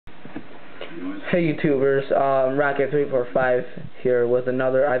Hey YouTubers, Rocket345 here with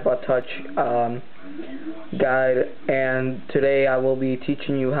another iPod Touch guide, and today I will be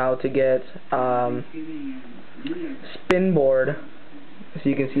teaching you how to get spinboard, so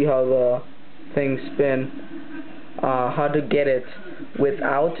you can see how the things spin, how to get it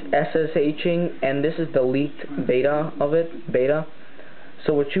without SSHing, and this is the leaked beta of it,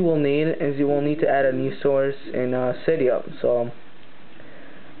 So what you will need is you will need to add a new source in Cydia. So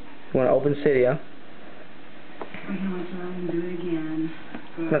you want to open Cydia. It's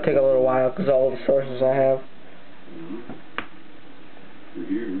going to take a little while because all the sources I have.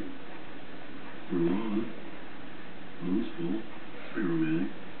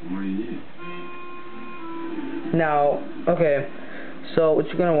 Now, okay, so what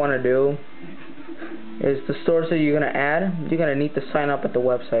you're going to want to do is the source that you're going to add, you're going to need to sign up at the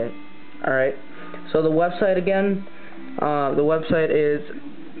website. Alright, so the website again, the website is,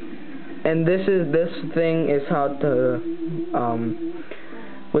 and this thing is how to,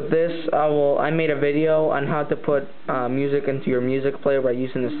 with this, I made a video on how to put music into your music player by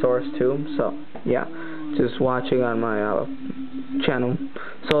using the source too, so yeah, just watching on my channel.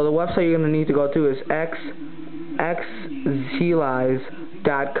 So the website you're going to need to go to is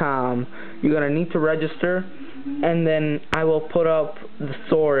xzlies.com. You're going to need to register, and then I will put up the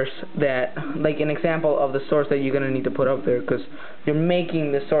source that, like an example of the source that you're going to need to put up there, because you're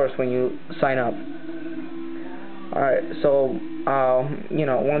making the source when you sign up. Alright, so, you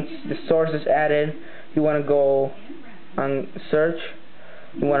know, once the source is added, you want to go on search,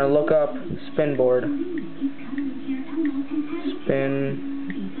 you want to look up spinboard.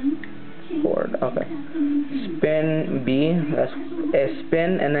 Spinboard, okay. Spin B, that's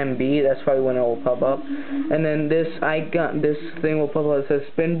spin and then B, that's probably when it will pop up. And then this icon, this thing will pop up. It says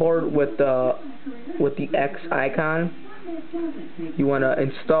spinboard with the X icon. You want to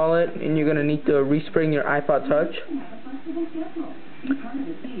install it, and you're gonna need to respring your iPod Touch.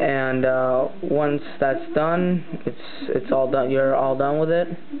 And once that's done, it's all done. You're all done with it,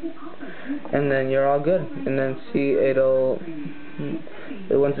 and then you're all good. And then see,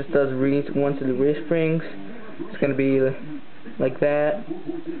 once it resprings, it's gonna be like that.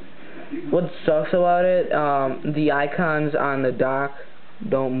 What sucks about it, the icons on the dock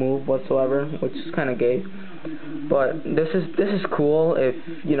don't move whatsoever, which is kind of gay. But this is cool if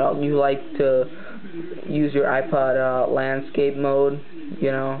you know you like to use your iPod landscape mode.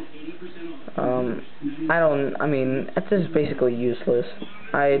 You know, I mean, it's just basically useless.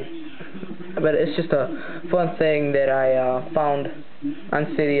 But it's just a fun thing that I found on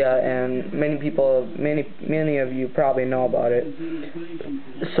Cydia, and many of you probably know about it.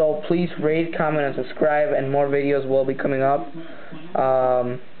 So please rate, comment, and subscribe, and more videos will be coming up.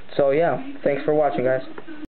 So yeah, thanks for watching, guys.